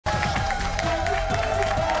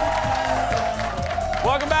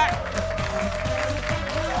Welcome back.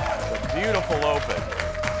 A beautiful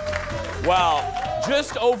open. Well,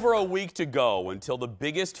 just over a week to go until the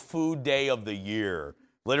biggest food day of the year.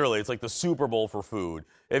 Literally, it's like the Super Bowl for food.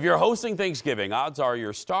 If you're hosting Thanksgiving, odds are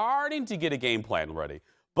you're starting to get a game plan ready.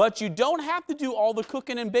 But you don't have to do all the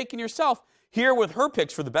cooking and baking yourself. Here with her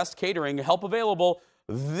picks for the best catering help available,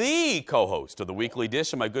 the co-host of the Weekly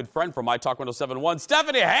Dish and my good friend from My Talk 1071,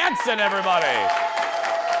 Stephanie Hansen, everybody.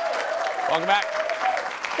 Welcome back.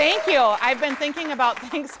 Thank you. I've been thinking about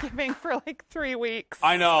Thanksgiving for like 3 weeks.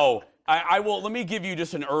 I know. I will. Let me give you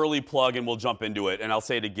just an early plug and we'll jump into it. And I'll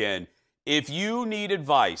say it again. If you need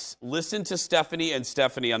advice, listen to Stephanie and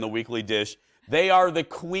Stephanie on the Weekly Dish. They are the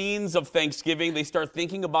queens of Thanksgiving. They start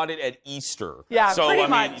thinking about it at Easter. Yeah, so pretty I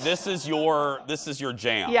much. mean, this is your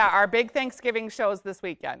jam. Yeah, our big Thanksgiving shows this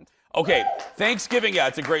weekend. Okay, Thanksgiving, yeah,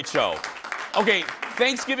 it's a great show. Okay,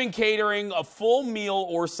 Thanksgiving catering, a full meal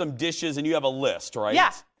or some dishes, and you have a list, right?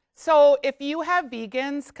 Yeah. So if you have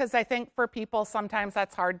vegans, because I think for people sometimes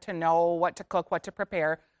that's hard to know what to cook, what to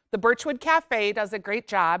prepare, the Birchwood Cafe does a great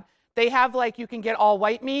job. They have you can get all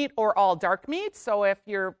white meat or all dark meat. So if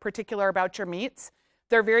you're particular about your meats,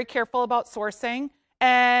 they're very careful about sourcing.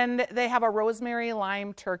 And they have a rosemary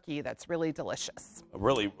lime turkey that's really delicious.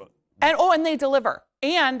 Really? And they deliver.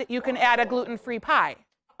 And you can add a gluten-free pie.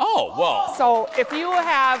 Oh, well. So if you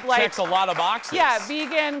have checks a lot of boxes. Yeah,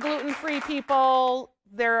 vegan, gluten-free people,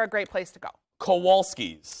 they're a great place to go.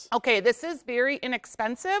 Kowalski's. Okay, this is very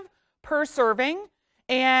inexpensive per serving.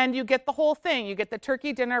 And you get the whole thing. You get the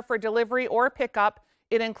turkey dinner for delivery or pickup.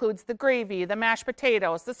 It includes the gravy, the mashed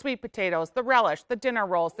potatoes, the sweet potatoes, the relish, the dinner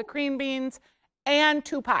rolls, the cream beans, and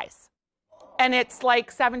 2 pies. And it's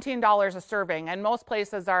like $17 a serving. And most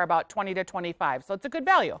places are about $20 to $25. So it's a good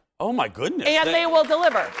value. Oh, my goodness. And they will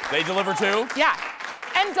deliver. They deliver too? Yeah.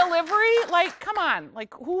 And delivery, come on.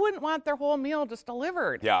 Who wouldn't want their whole meal just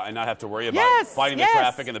delivered? Yeah, and not have to worry about fighting the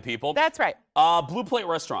traffic and the people. That's right. Blue Plate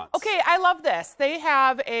Restaurants. Okay, I love this. They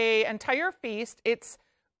have an entire feast. It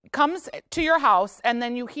comes to your house, and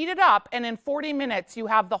then you heat it up, and in 40 minutes, you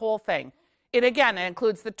have the whole thing. It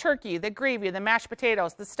includes the turkey, the gravy, the mashed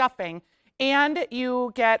potatoes, the stuffing, and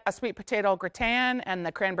you get a sweet potato gratin and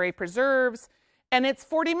the cranberry preserves. And it's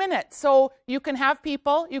 40 minutes. So you can have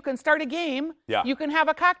people, you can start a game, you can have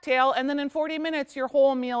a cocktail, and then in 40 minutes, your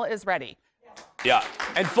whole meal is ready. Yeah.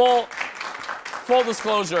 And full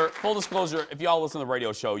disclosure, if y'all listen to the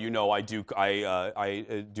radio show, you know I do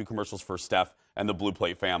commercials for Steph and the Blue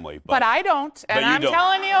Plate family. But I don't, and I'm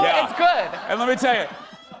telling you, it's good. And let me tell you,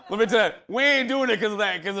 we ain't doing it because of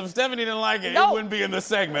that, because if Stephanie didn't like it, it wouldn't be in the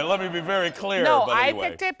segment. Let me be very clear. No, but anyway. I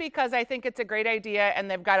picked it because I think it's a great idea,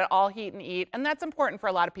 and they've got it all heat and eat, and that's important for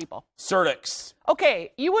a lot of people. Certix.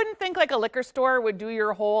 Okay, you wouldn't think a liquor store would do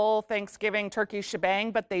your whole Thanksgiving turkey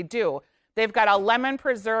shebang, but they do. They've got a lemon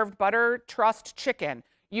preserved butter trust chicken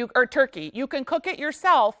or turkey. You can cook it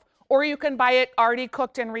yourself, or you can buy it already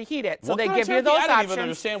cooked and reheat it. So they give you those options. I didn't even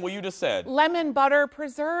understand what you just said. Lemon butter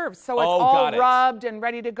preserves. So it's all rubbed and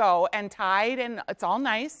ready to go and tied, and it's all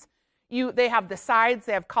nice. They have the sides.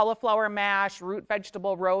 They have cauliflower mash, root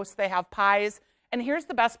vegetable roast. They have pies. And here's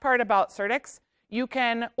the best part about Certix. You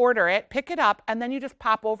can order it, pick it up, and then you just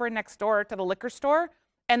pop over next door to the liquor store,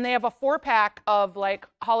 and they have a 4-pack of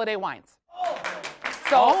holiday wines.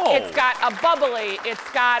 So it's got a bubbly,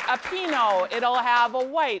 it's got a Pinot, it'll have a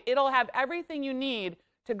white, it'll have everything you need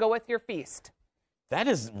to go with your feast. That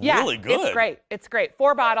is really good. It's great. It's great.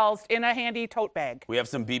 4 bottles in a handy tote bag. We have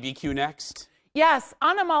some BBQ next. Yes,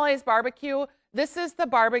 Anamale's Barbecue. This is the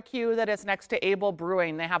barbecue that is next to Able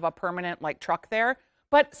Brewing. They have a permanent truck there.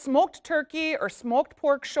 But smoked turkey or smoked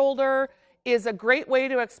pork shoulder is a great way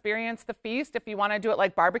to experience the feast if you want to do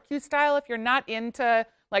it barbecue style. If you're not into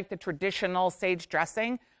the traditional sage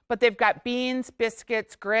dressing, but they've got beans,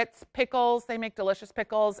 biscuits, grits, pickles. They make delicious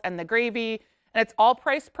pickles and the gravy, and it's all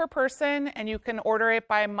priced per person, and you can order it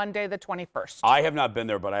by Monday the 21st. I have not been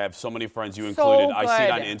there, but I have so many friends, you included. I see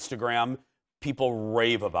it on Instagram. People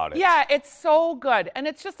rave about it. Yeah, it's so good, and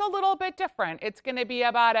it's just a little bit different. It's going to be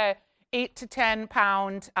about a 8 to 10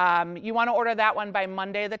 pound. You want to order that one by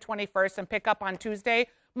Monday the 21st and pick up on Tuesday.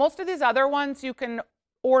 Most of these other ones you can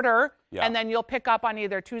order, and then you'll pick up on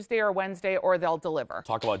either Tuesday or Wednesday, or they'll deliver.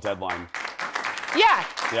 Talk about deadline. Yeah.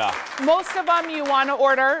 Yeah. Most of them you want to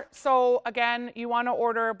order. So again, you want to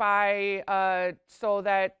order by,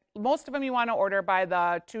 most of them you want to order by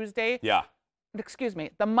the Tuesday. Yeah. Excuse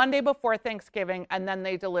me, the Monday before Thanksgiving, and then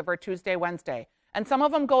they deliver Tuesday, Wednesday. And some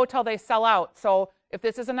of them go till they sell out. So if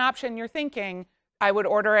this is an option you're thinking, I would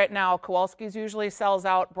order it now. Kowalski's usually sells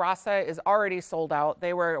out. Brasa is already sold out.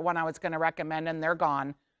 They were one I was going to recommend, and they're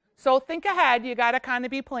gone. So think ahead. You got to kind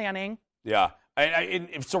of be planning. Yeah.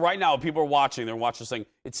 So right now, people are watching. They're watching this thing.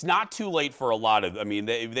 It's not too late for a lot of. I mean,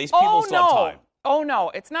 these people still have time. Oh, no.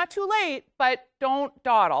 It's not too late, but don't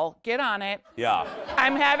dawdle. Get on it. Yeah.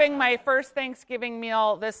 I'm having my first Thanksgiving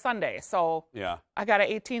meal this Sunday, so yeah. I got an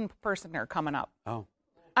 18-personer coming up. Oh.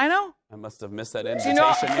 I know. I must have missed that invitation.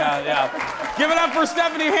 Yeah. Give it up for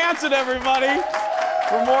Stephanie Hansen, everybody.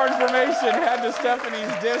 For more information, head to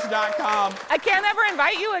stephaniesdish.com. I can't ever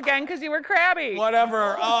invite you again because you were crabby.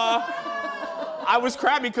 Whatever. I was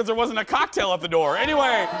crabby because there wasn't a cocktail at the door.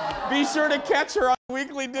 Anyway, be sure to catch her on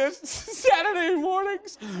Weekly Dish Saturday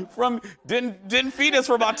mornings from didn't feed us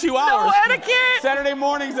for about 2 hours. No etiquette. Saturday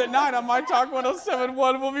mornings at 9 on My Talk 107.1.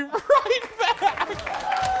 We'll be right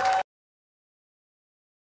back.